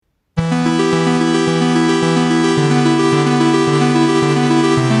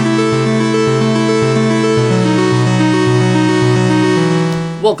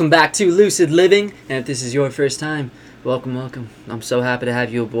Welcome back to Lucid Living, and if this is your first time, welcome. I'm so happy to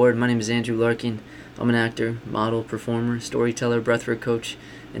have you aboard. My name is Andrew Larkin. I'm an actor, model, performer, storyteller, breathwork coach,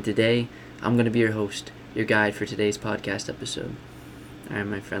 and today I'm going to be your host, your guide for today's podcast episode. Alright,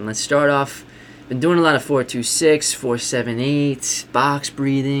 my friend, let's start off. Been doing a lot of 4-2-6, 4-7-8, box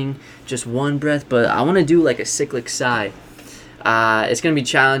breathing, just one breath, but I want to do like a cyclic sigh. It's going to be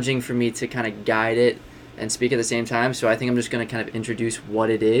challenging for me to kind of guide it and speak at the same time, so I think I'm just going to kind of introduce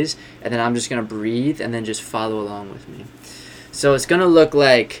what it is, and then I'm just going to breathe and then just follow along with me. So it's going to look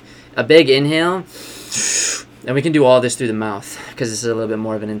like a big inhale, and we can do all this through the mouth because this is a little bit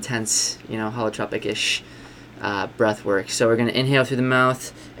more of an intense, holotropic-ish breath work. So we're going to inhale through the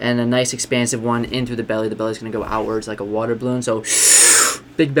mouth and a nice expansive one in through the belly. The belly's going to go outwards like a water balloon, so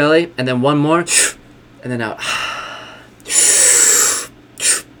big belly, and then one more, and then out.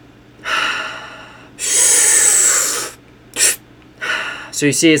 So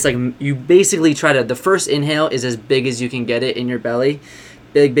you see, it's like you basically try to, the first inhale is as big as you can get it in your belly.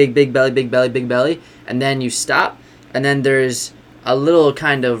 Big belly. And then you stop. And then there's a little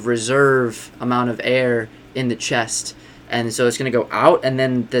kind of reserve amount of air in the chest. And so it's going to go out. And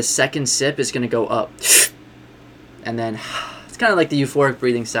then the second sip is going to go up. And then it's kind of like the euphoric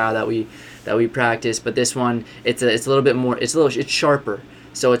breathing style that we practice. But this one, it's a little bit more, it's sharper.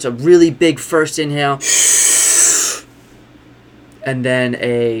 So it's a really big first inhale. And then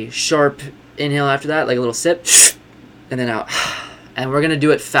a sharp inhale after that, like a little sip, and then out. And we're going to do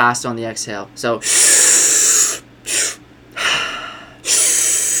it fast on the exhale. So,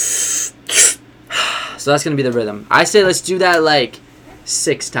 that's going to be the rhythm. I say let's do that like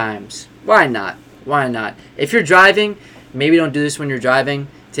 6 times. Why not? If you're driving, maybe don't do this when you're driving.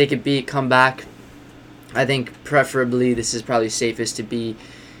 Take a beat, come back. I think preferably this is probably safest to be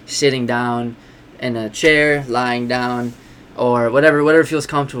sitting down in a chair, lying down, or whatever feels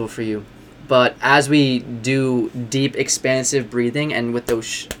comfortable for you. But as we do deep, expansive breathing and with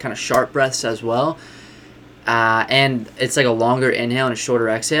those kind of sharp breaths as well, and it's like a longer inhale and a shorter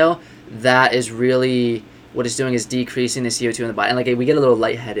exhale, that is really what it's doing, is decreasing the CO2 in the body. And like we get a little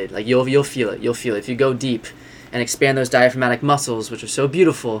lightheaded. Like you'll feel it. If you go deep and expand those diaphragmatic muscles, which are so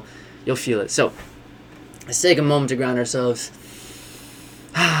beautiful, you'll feel it. So let's take a moment to ground ourselves.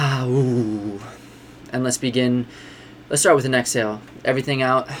 And let's begin. Let's start with an exhale. Everything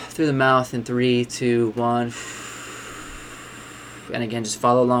out through the mouth in 3, 2, 1. And again, just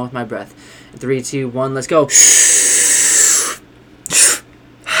follow along with my breath. In 3, 2, 1, let's go.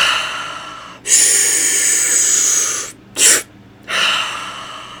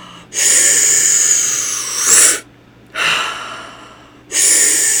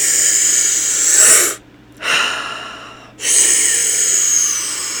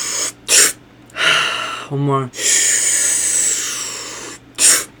 One more.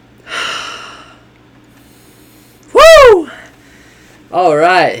 All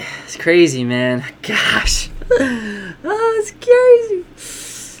right, it's crazy, man. Gosh, it's crazy.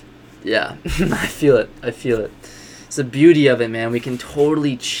 Yeah, I feel it. It's the beauty of it, man. We can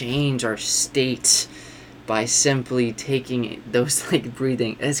totally change our state by simply taking those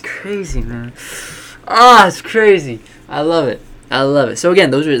breathing. It's crazy, man. It's crazy. I love it. So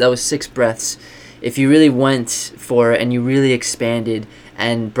again, that was 6 breaths. If you really went for it and you really expanded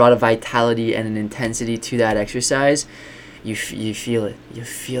and brought a vitality and an intensity to that exercise, you feel it.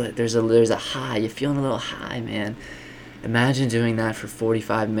 There's a high. You're feeling a little high, man. Imagine doing that for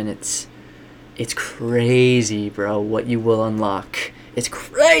 45 minutes. It's crazy, bro, what you will unlock. It's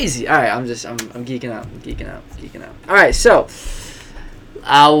crazy. All right, I'm geeking out. All right, so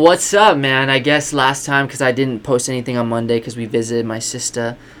what's up, man? I guess last time, because I didn't post anything on Monday because we visited my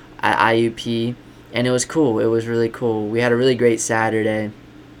sister at IUP, and it was cool. It was really cool. We had a really great Saturday.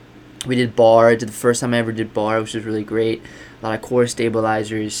 We did bar. I did the first time I ever did bar, which was really great. A lot of core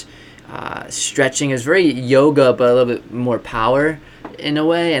stabilizers. Stretching. It was very yoga, but a little bit more power in a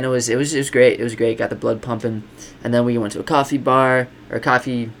way. And it was great. It was great. Got the blood pumping. And then we went to a coffee joint.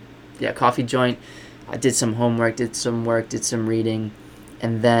 I did some homework, did some reading,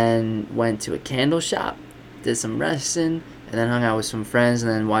 and then went to a candle shop, did some resting, and then hung out with some friends,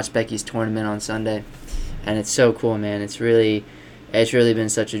 and then watched Becky's tournament on Sunday. And it's so cool, man. It's really been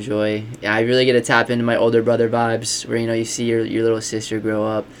such a joy. Yeah, I really get to tap into my older brother vibes, where you see your little sister grow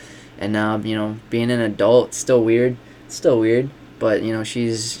up, and now being an adult, it's still weird, but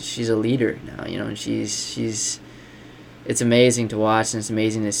she's a leader now, and she's it's amazing to watch, and it's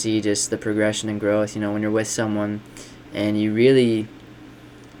amazing to see just the progression and growth. When you're with someone, and you really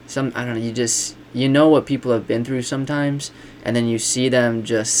you know what people have been through sometimes, and then you see them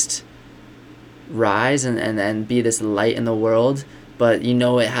just rise and be this light in the world, but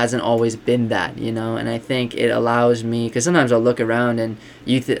it hasn't always been that, and I think it allows me, because sometimes I'll look around and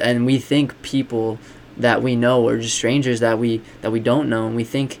and we think people that we know are just strangers that we don't know, and we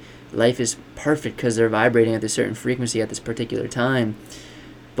think life is perfect because they're vibrating at a certain frequency at this particular time.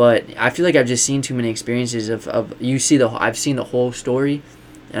 But I feel like I've just seen too many experiences of I've seen the whole story,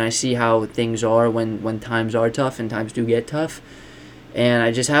 and I see how things are when times are tough and times do get tough. And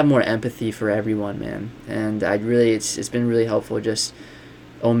I just have more empathy for everyone, man. And it's been really helpful just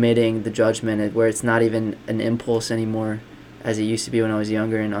omitting the judgment, where it's not even an impulse anymore as it used to be when I was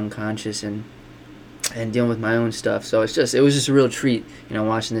younger and unconscious, and dealing with my own stuff. So it was just a real treat,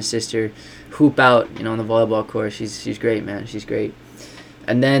 watching the sister hoop out, on the volleyball court. She's great, man. She's great.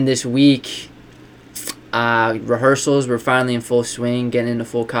 And then this week, rehearsals were finally in full swing, getting into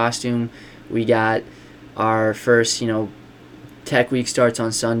full costume. We got our first, Tech Week starts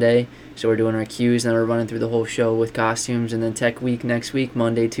on Sunday, so we're doing our cues, and then we're running through the whole show with costumes, and then Tech Week next week,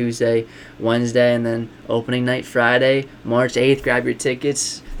 Monday, Tuesday, Wednesday, and then opening night Friday, March 8th. Grab your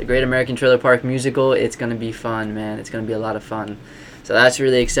tickets. The Great American Trailer Park Musical. It's going to be fun, man. It's going to be a lot of fun. So that's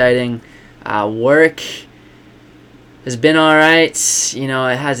really exciting. Work has been all right.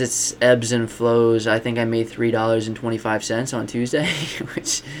 It has its ebbs and flows. I think I made $3.25 on Tuesday,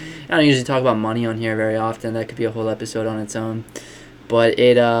 which I don't usually talk about money on here very often. That could be a whole episode on its own. But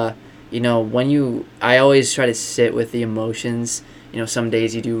it, I always try to sit with the emotions. Some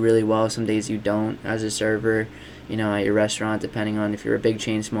days you do really well, some days you don't as a server, at your restaurant, depending on if you're a big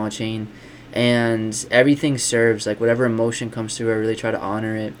chain, small chain. And everything serves, like whatever emotion comes through, I really try to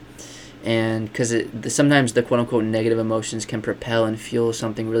honor it. And because sometimes the quote-unquote negative emotions can propel and fuel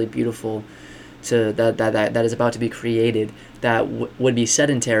something really beautiful that is about to be created, that would be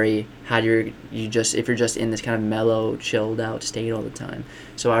sedentary if you're just in this kind of mellow, chilled out state all the time.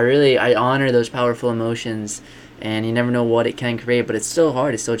 So I honor those powerful emotions, and you never know what it can create, but it's still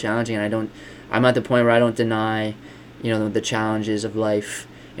hard, it's still challenging, and I'm at the point where I don't deny the challenges of life.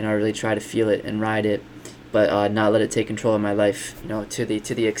 I really try to feel it and ride it, but not let it take control of my life, to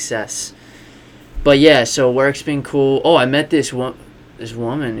the excess. But yeah, so work's been cool. I met this woman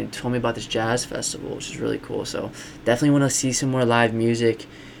who told me about this jazz festival, which is really cool. So definitely want to see some more live music.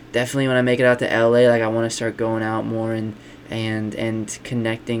 Definitely when I make it out to LA, I want to start going out more and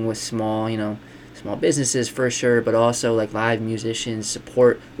connecting with small businesses for sure, but also live musicians,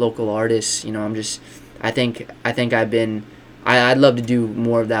 support local artists. I'd love to do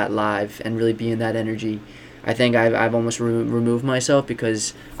more of that live and really be in that energy. I think I've almost removed myself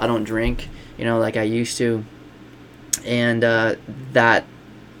because I don't drink, like I used to. And that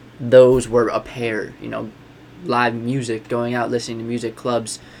those were a pair, live music, going out listening to music,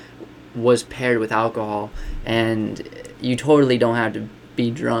 clubs was paired with alcohol. And you totally don't have to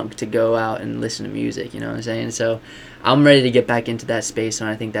be drunk to go out and listen to music, you know what I'm saying? So I'm ready to get back into that space, and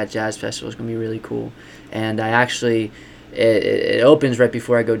I think that jazz festival is going to be really cool. And I actually... It opens right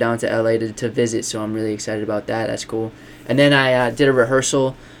before I go down to LA to visit, so I'm really excited about that. That's cool. And then I did a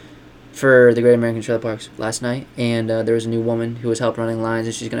rehearsal for the Great American Trailer Parks last night, and there was a new woman who was helping running lines,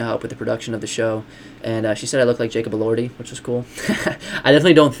 and she's going to help with the production of the show. And she said I look like Jacob Elordi, which was cool. I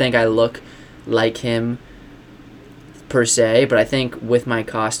definitely don't think I look like him per se, but I think with my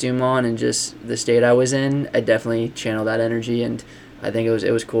costume on and just the state I was in, I definitely channeled that energy, and I think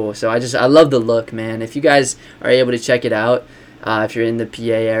it was cool. So I love the look, man. If you guys are able to check it out, if you're in the PA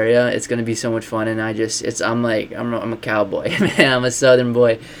area, it's gonna be so much fun. And I'm a cowboy, man. I'm a Southern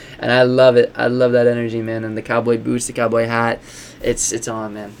boy, and I love it. I love that energy, man. And the cowboy boots, the cowboy hat, it's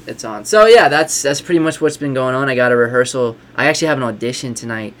on, man. It's on. So yeah, that's pretty much what's been going on. I got a rehearsal. I actually have an audition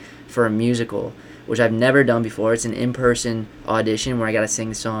tonight for a musical, which I've never done before. It's an in-person audition where I gotta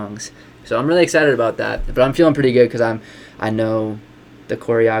sing songs. So I'm really excited about that. But I'm feeling pretty good because I know the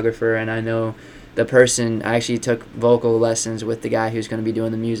choreographer, and I know the person. I actually took vocal lessons with the guy who's going to be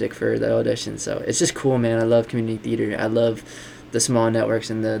doing the music for the audition. So it's just cool, man. I love community theater. I love the small networks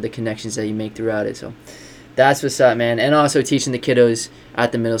and the connections that you make throughout it. So that's what's up, man. And also teaching the kiddos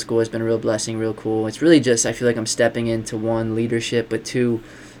at the middle school has been a real blessing, real cool. It's really just, I feel like I'm stepping into one, leadership, but two,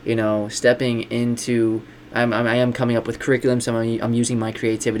 stepping into, I am coming up with curriculum, so I'm using my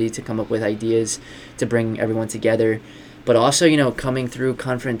creativity to come up with ideas to bring everyone together. But also, coming through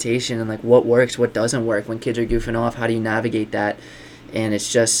confrontation and what works, what doesn't work. When kids are goofing off, how do you navigate that? And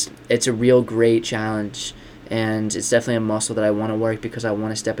it's a real great challenge. And it's definitely a muscle that I want to work because I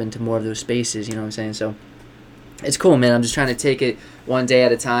want to step into more of those spaces, you know what I'm saying? So it's cool, man. I'm just trying to take it one day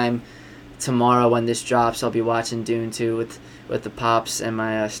at a time. Tomorrow when this drops, I'll be watching Dune 2 with the pops and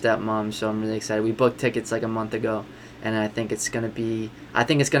my stepmom, so I'm really excited. We booked tickets a month ago, and I think it's gonna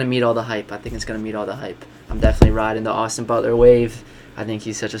meet all the hype. I'm definitely riding the Austin Butler wave. I think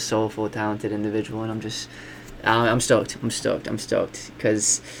he's such a soulful, talented individual, and I'm stoked. I'm stoked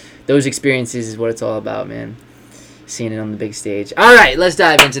because those experiences is what it's all about, man. Seeing it on the big stage. All right, let's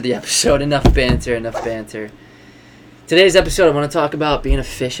dive into the episode. Enough banter. Today's episode, I want to talk about being a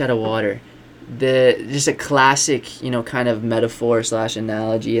fish out of water. Just a classic, kind of metaphor /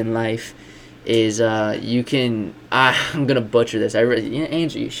 analogy in life is I'm gonna butcher this.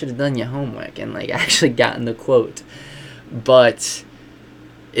 Andrew, you should have done your homework and actually gotten the quote. But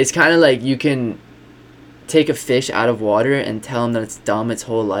it's kind of like you can take a fish out of water and tell him that it's dumb its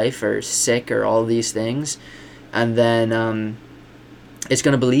whole life or sick or all these things, and then it's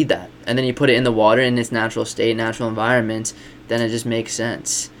going to believe that. And then you put it in the water in its natural state, natural environment, then it just makes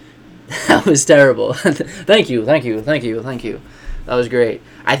sense. That was terrible. Thank you. That was great.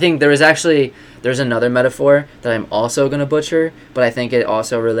 I think there's another metaphor that I'm also going to butcher, but I think it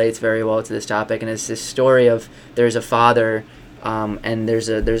also relates very well to this topic, and it's this story of there's a father and there's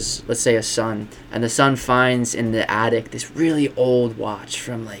let's say a son, and the son finds in the attic this really old watch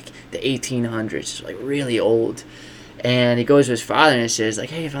from the 1800s, really old. And he goes to his father and says,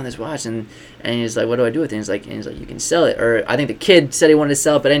 hey, I found this watch. And he's like, what do I do with it? And he's like, you can sell it. Or I think the kid said he wanted to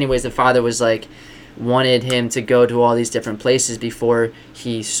sell it. But anyways, the father was wanted him to go to all these different places before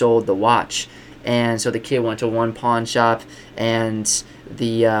he sold the watch. And so the kid went to one pawn shop, and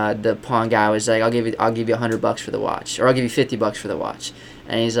the pawn guy was like, I'll give you $100 for the watch, or I'll give you $50 for the watch.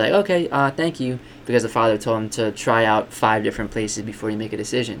 And he's like, okay, thank you, because the father told him to try out 5 different places before you make a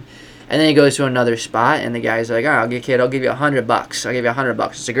decision. And then he goes to another spot, and the guy's like, all right, I'll give you $100. I'll give you $100.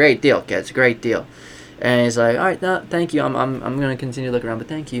 It's a great deal, kid. It's a great deal. And he's like, all right, no, thank you. I'm gonna continue to look around, but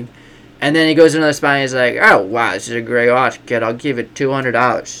thank you. And then he goes to another spot, and he's like, oh wow, this is a great watch, kid. I'll give it $200.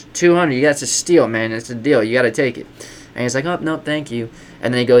 $200. That's a steal, man. It's a deal. You gotta take it. And he's like, oh no, thank you.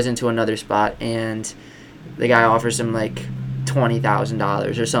 And then he goes into another spot, and the guy offers him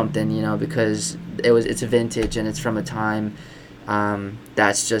 $20,000 or something, because it's a vintage and it's from a time.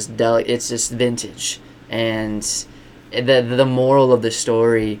 That's just it's just vintage. And the moral of the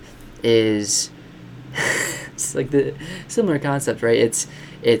story is it's the similar concept, right?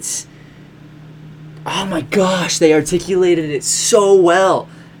 It's oh my gosh, they articulated it so well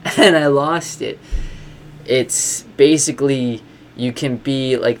and I lost it. It's basically, you can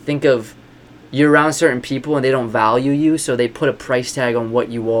be think of, you're around certain people and they don't value you, so they put a price tag on what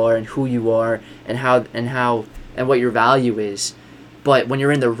you are and who you are and how and what your value is. But when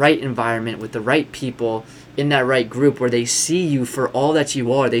you're in the right environment with the right people, in that right group where they see you for all that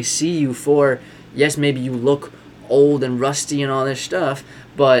you are, they see you for, yes, maybe you look old and rusty and all this stuff,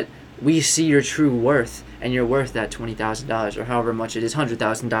 but we see your true worth, and you're worth that $20,000 or however much it is,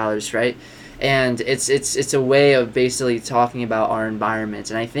 $100,000, right? And it's a way of basically talking about our environments,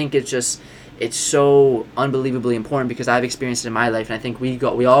 and I think it's so unbelievably important because I've experienced it in my life, and I think we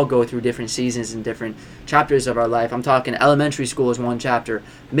all go through different seasons and different chapters of our life. I'm talking elementary school is one chapter,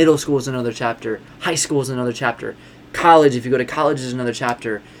 middle school is another chapter, high school is another chapter, college, if you go to college, is another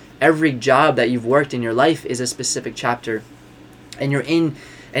chapter. Every job that you've worked in your life is a specific chapter, and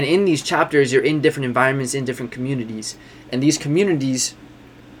in these chapters you're in different environments, in different communities, and these communities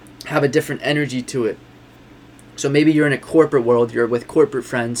have a different energy to it. So maybe you're in a corporate world, you're with corporate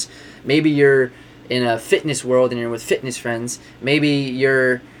friends. Maybe you're in a fitness world and you're with fitness friends. Maybe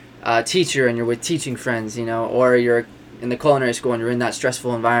you're a teacher and you're with teaching friends, or you're in the culinary school and you're in that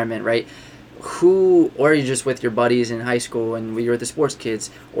stressful environment, right? Or you're just with your buddies in high school and you're with the sports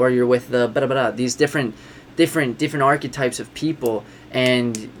kids, or you're with these different archetypes of people.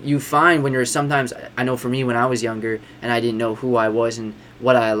 And you find when you're sometimes, I know for me when I was younger and I didn't know who I was and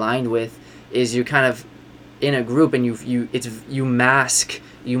what I aligned with, is you kind of in a group and you mask,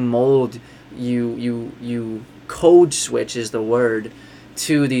 you mold, you code switch is the word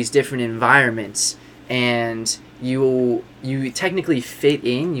to these different environments, and you technically fit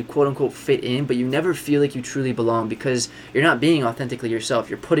in, you quote unquote fit in, but you never feel like you truly belong because you're not being authentically yourself.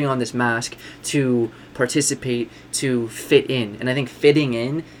 You're putting on this mask to participate, to fit in. And I think fitting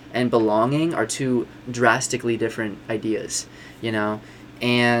in and belonging are two drastically different ideas,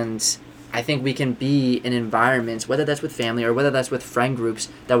 and I think we can be in environments, whether that's with family or whether that's with friend groups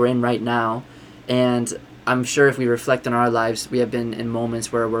that we're in right now. And I'm sure if we reflect on our lives, we have been in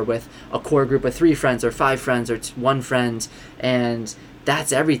moments where we're with a core group of 3 friends or 5 friends or 1 friend, and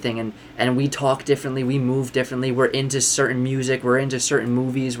that's everything. And we talk differently, we move differently, we're into certain music, we're into certain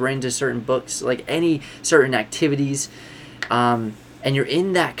movies, we're into certain books, any certain activities. And you're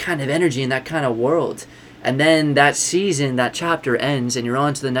in that kind of energy, in that kind of world. And then that season, that chapter ends, and you're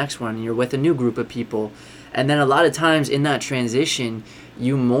on to the next one, and you're with a new group of people. And then a lot of times in that transition,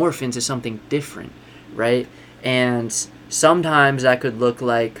 you morph into something different, right? And sometimes that could look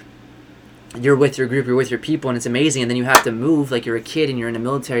like you're with your group, you're with your people, and it's amazing, and then you have to move, like you're a kid and you're in a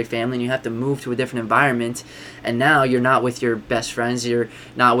military family, and you have to move to a different environment, and now you're not with your best friends, you're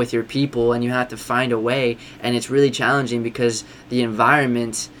not with your people, and you have to find a way, and it's really challenging because the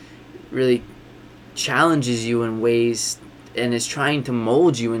environment really challenges you in ways and is trying to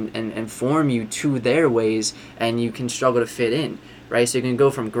mold you and form you to their ways, and you can struggle to fit in, right? So you can go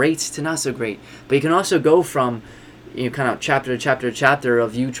from great to not so great, but you can also go from kind of chapter to chapter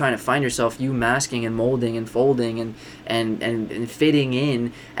of you trying to find yourself, you masking and molding and folding and fitting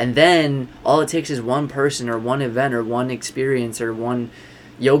in, and then all it takes is one person or one event or one experience or one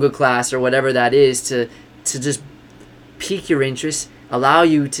yoga class or whatever that is to just pique your interest, allow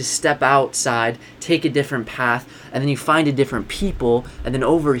you to step outside, take a different path, and then you find a different people, and then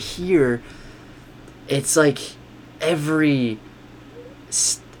over here it's like every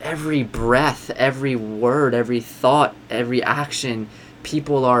breath, every word, every thought, every action,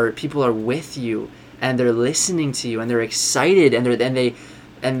 people are with you, and they're listening to you, and they're excited, and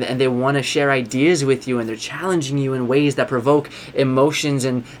they want to share ideas with you, and they're challenging you in ways that provoke emotions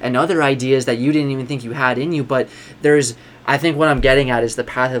and other ideas that you didn't even think you had in you. But I think what I'm getting at is the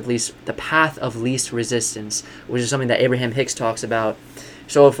path of least resistance, which is something that Abraham Hicks talks about.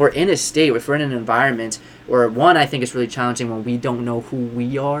 So if we're in a state, if we're in an environment where, one, I think it's really challenging when we don't know who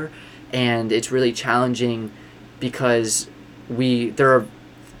we are, and it's really challenging because the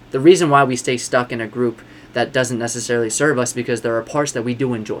reason why we stay stuck in a group that doesn't necessarily serve us, because there are parts that we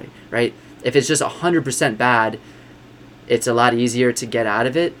do enjoy, right? If it's just 100% bad, it's a lot easier to get out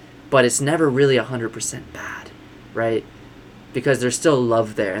of it, but it's never really 100% bad, right? Because there's still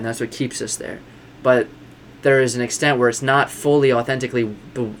love there, and that's what keeps us there. But there is an extent where it's not fully authentically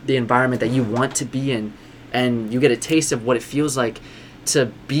the environment that you want to be in, and you get a taste of what it feels like to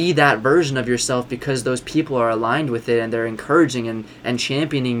be that version of yourself because those people are aligned with it and they're encouraging and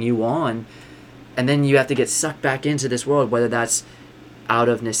championing you on, and then you have to get sucked back into this world, whether that's out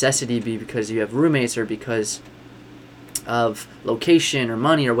of necessity, because you have roommates, or because of location or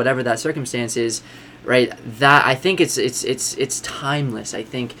money or whatever that circumstance is, right? That, I think it's timeless. I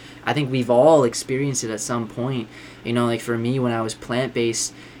think we've all experienced it at some point. Like for me, when I was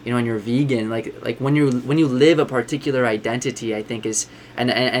plant-based, and you're vegan, like when you live a particular identity, I think is and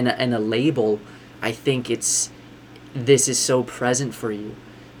a label, I think this is so present for you,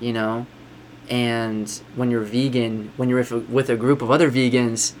 and when you're vegan, when you're with a group of other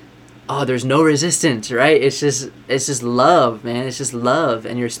vegans, there's no resistance, right? It's just love, man. It's just love,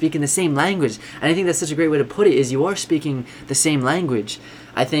 and you're speaking the same language. And I think that's such a great way to put it, is you are speaking the same language.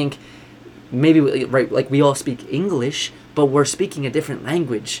 I think maybe, right, like we all speak English, but we're speaking a different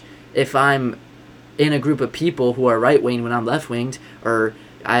language. If I'm in a group of people who are right-winged when I'm left-winged, or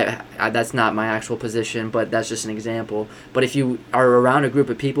I that's not my actual position, but that's just an example. But if you are around a group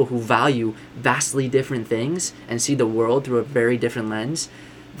of people who value vastly different things and see the world through a very different lens,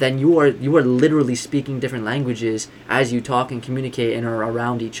 then you are literally speaking different languages as you talk and communicate and are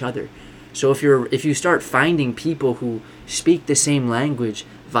around each other. So if you start finding people who speak the same language,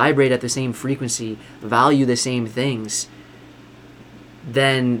 vibrate at the same frequency, value the same things,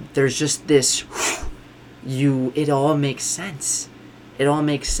 then there's just this it all makes sense. It all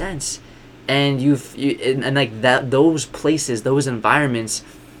makes sense. And and like that, those places, those environments,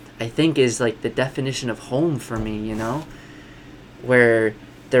 I think is like the definition of home for me, where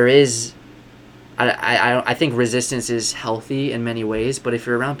there is, I think resistance is healthy in many ways, but if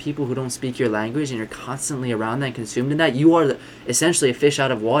you're around people who don't speak your language and you're constantly around that and consumed in that, you are essentially a fish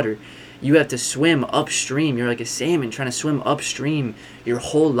out of water. You have to swim upstream. You're like a salmon trying to swim upstream your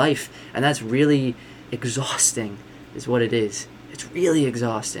whole life, and that's really exhausting, is what it is. It's really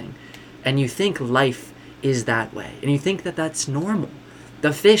exhausting. And you think life is that way, and you think that that's normal.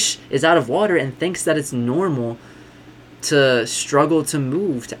 The fish is out of water and thinks that it's normal to struggle to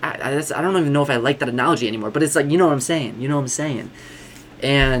move, to act. I don't even know if I like that analogy anymore, but it's like, you know what I'm saying.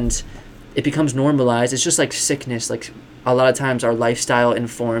 And it becomes normalized. It's just like sickness. Like a lot of times our lifestyle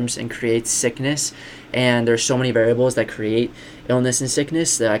informs and creates sickness, and there's so many variables that create illness and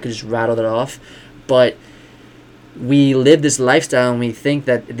sickness that I could just rattle that off. But we live this lifestyle and we think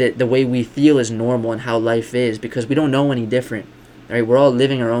that the way we feel is normal and how life is, because we don't know any different. Right? We're all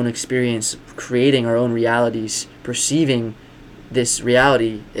living our own experience, creating our own realities, perceiving this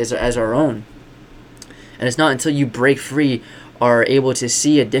reality as our own. And it's not until you break free are able to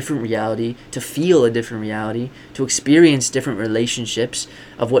see a different reality, to feel a different reality, to experience different relationships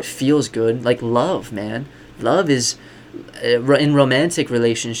of what feels good, like love, man. Love is, in romantic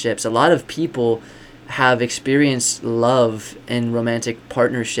relationships, a lot of people have experienced love in romantic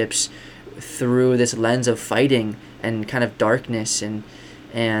partnerships through this lens of fighting and kind of darkness, and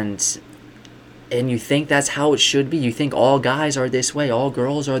you think that's how it should be. You think all guys are this way, all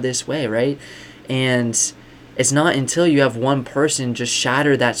girls are this way, right? And it's not until you have one person just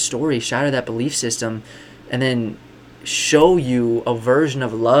shatter that story, shatter that belief system, and then show you a version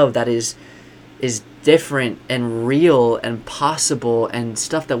of love that is different and real and possible and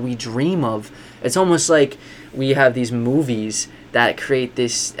stuff that we dream of. It's almost like we have these movies that create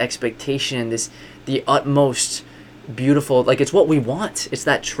this expectation, the utmost beautiful, like it's what we want. It's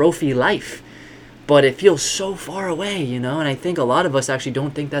that trophy life. But it feels so far away, and I think a lot of us actually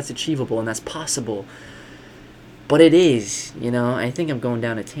don't think that's achievable and that's possible. But it is, I think I'm going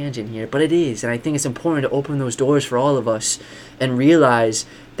down a tangent here, but it is. And I think it's important to open those doors for all of us and realize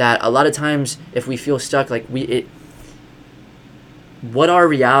that a lot of times if we feel stuck, like what our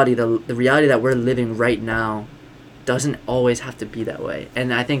reality, the reality that we're living right now doesn't always have to be that way.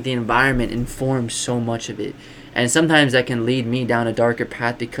 And I think the environment informs so much of it. And sometimes that can lead me down a darker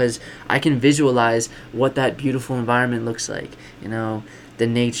path because I can visualize what that beautiful environment looks like. The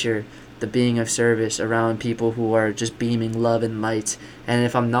nature, the being of service around people who are just beaming love and light. And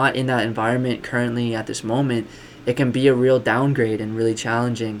if I'm not in that environment currently at this moment, it can be a real downgrade and really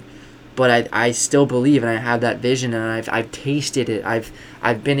challenging. But I still believe, and I have that vision, and I've tasted it.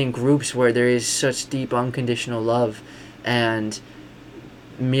 I've been in groups where there is such deep unconditional love, and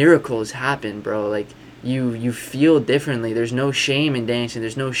miracles happen, bro. Like you feel differently. There's no shame in dancing.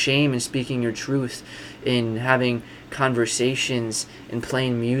 There's no shame in speaking your truth, in having conversations, in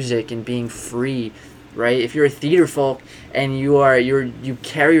playing music, and being free, right? If you're a theater folk and you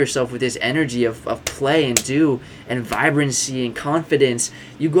carry yourself with this energy of play and do and vibrancy and confidence,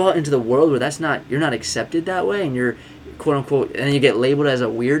 you go out into the world where you're not accepted that way, and you're quote unquote, and then you get labeled as a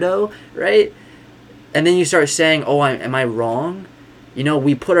weirdo, right? And then you start saying, oh, am I wrong?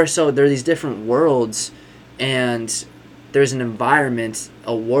 We put ourselves, there are these different worlds, and there's an environment,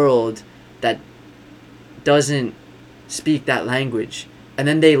 a world that doesn't speak that language. And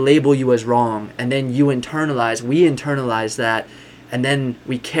then they label you as wrong, and then we internalize that, and then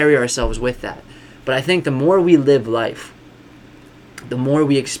we carry ourselves with that. But I think the more we live life, the more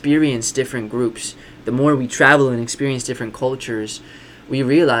we experience different groups, the more we travel and experience different cultures, we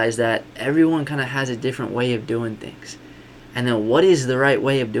realize that everyone kind of has a different way of doing things. And then what is the right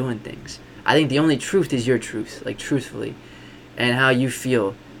way of doing things? I think the only truth is your truth, like truthfully, and how you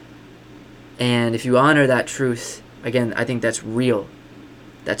feel. And if you honor that truth, again, I think that's real.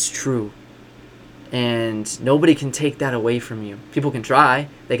 That's true. And nobody can take that away from you. People can try.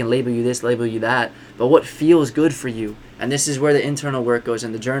 They can label you this, label you that. But what feels good for you? And this is where the internal work goes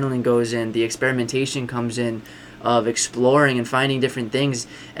in, the journaling goes in, the experimentation comes in, of exploring and finding different things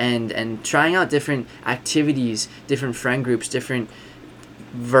and trying out different activities, different friend groups, different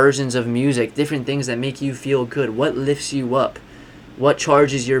versions of music, different things that make you feel good. What lifts you up? What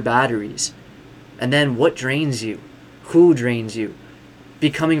charges your batteries? And then what drains you? Who drains you?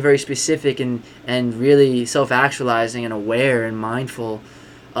 Becoming very specific and really self-actualizing and aware and mindful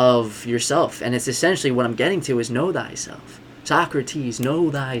of yourself. And it's essentially what I'm getting to is know thyself. Socrates,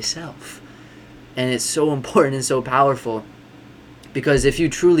 know thyself. And it's so important and so powerful, because if you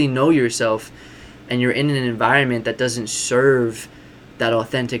truly know yourself and you're in an environment that doesn't serve that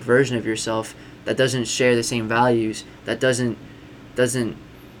authentic version of yourself, that doesn't share the same values, that doesn't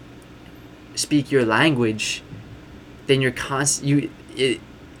speak your language, then if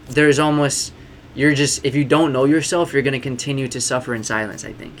you don't know yourself, you're going to continue to suffer in silence,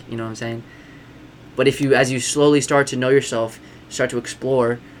 I think. You know what I'm saying? But as you slowly start to know yourself, start to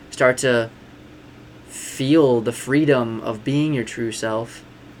explore, start to feel the freedom of being your true self,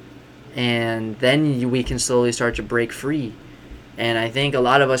 and then we can slowly start to break free. And I think a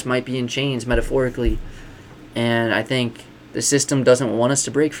lot of us might be in chains, metaphorically, and I think the system doesn't want us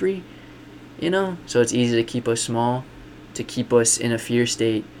to break free, so it's easy to keep us small, to keep us in a fear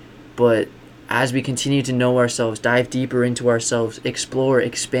state. But as we continue to know ourselves, dive deeper into ourselves, explore,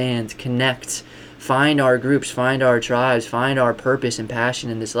 expand, connect, find our groups, find our tribes, find our purpose and passion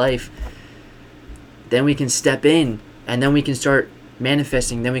in this life, then we can step in, and then we can start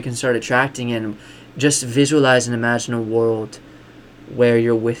manifesting, then we can start attracting, and just visualize and imagine a world where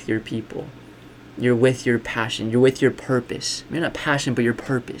you're with your people, you're with your passion, you're with your purpose. Maybe not passion, but your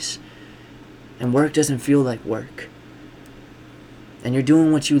purpose. And work doesn't feel like work. And you're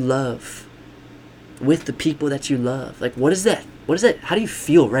doing what you love. with the people that you love. Like, what is that? How do you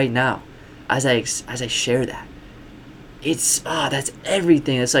feel right now as I share that? That's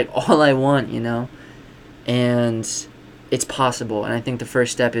everything. It's like all I want, you know? And it's possible. And I think the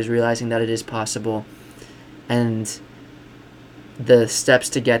first step is realizing that it is possible. And the steps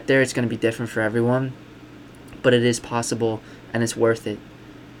to get there, it's going to be different for everyone. But it is possible, and it's worth it.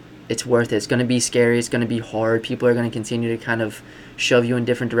 It's worth it. It's going to be scary. It's going to be hard. People are going to continue to kind of shove you in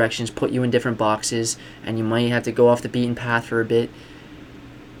different directions, put you in different boxes, and you might have to go off the beaten path for a bit.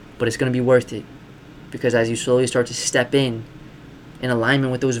 But it's going to be worth it. Because as you slowly start to step in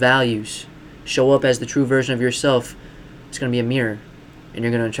alignment with those values, show up as the true version of yourself, it's going to be a mirror. And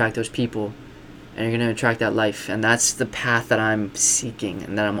you're going to attract those people. And you're going to attract that life. And that's the path that I'm seeking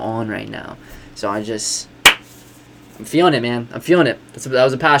and that I'm on right now. So I'm feeling it, man. I'm feeling it. That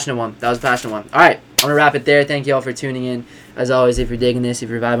was a passionate one. All right. I'm going to wrap it there. Thank you all for tuning in. As always, if you're digging this, if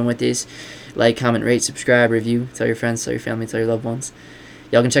you're vibing with this, like, comment, rate, subscribe, review. Tell your friends, tell your family, tell your loved ones.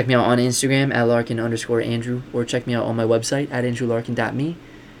 Y'all can check me out on Instagram at Larkin_Andrew, or check me out on my website at andrewlarkin.me.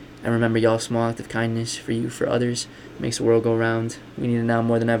 And remember, y'all, small act of kindness for you, for others, makes the world go round. We need it now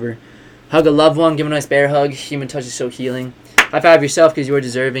more than ever. Hug a loved one, give a nice bear hug. Human touch is so healing. High five yourself, because you are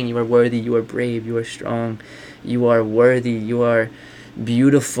deserving, you are worthy, you are brave, you are strong, you are worthy, you are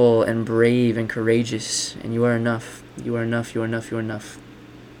beautiful and brave and courageous, and you are enough. You are enough, you are enough, you are enough.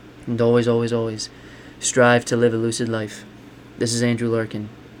 And always, always, always strive to live a lucid life. This is Andrew Larkin.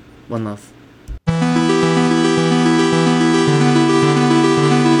 One love.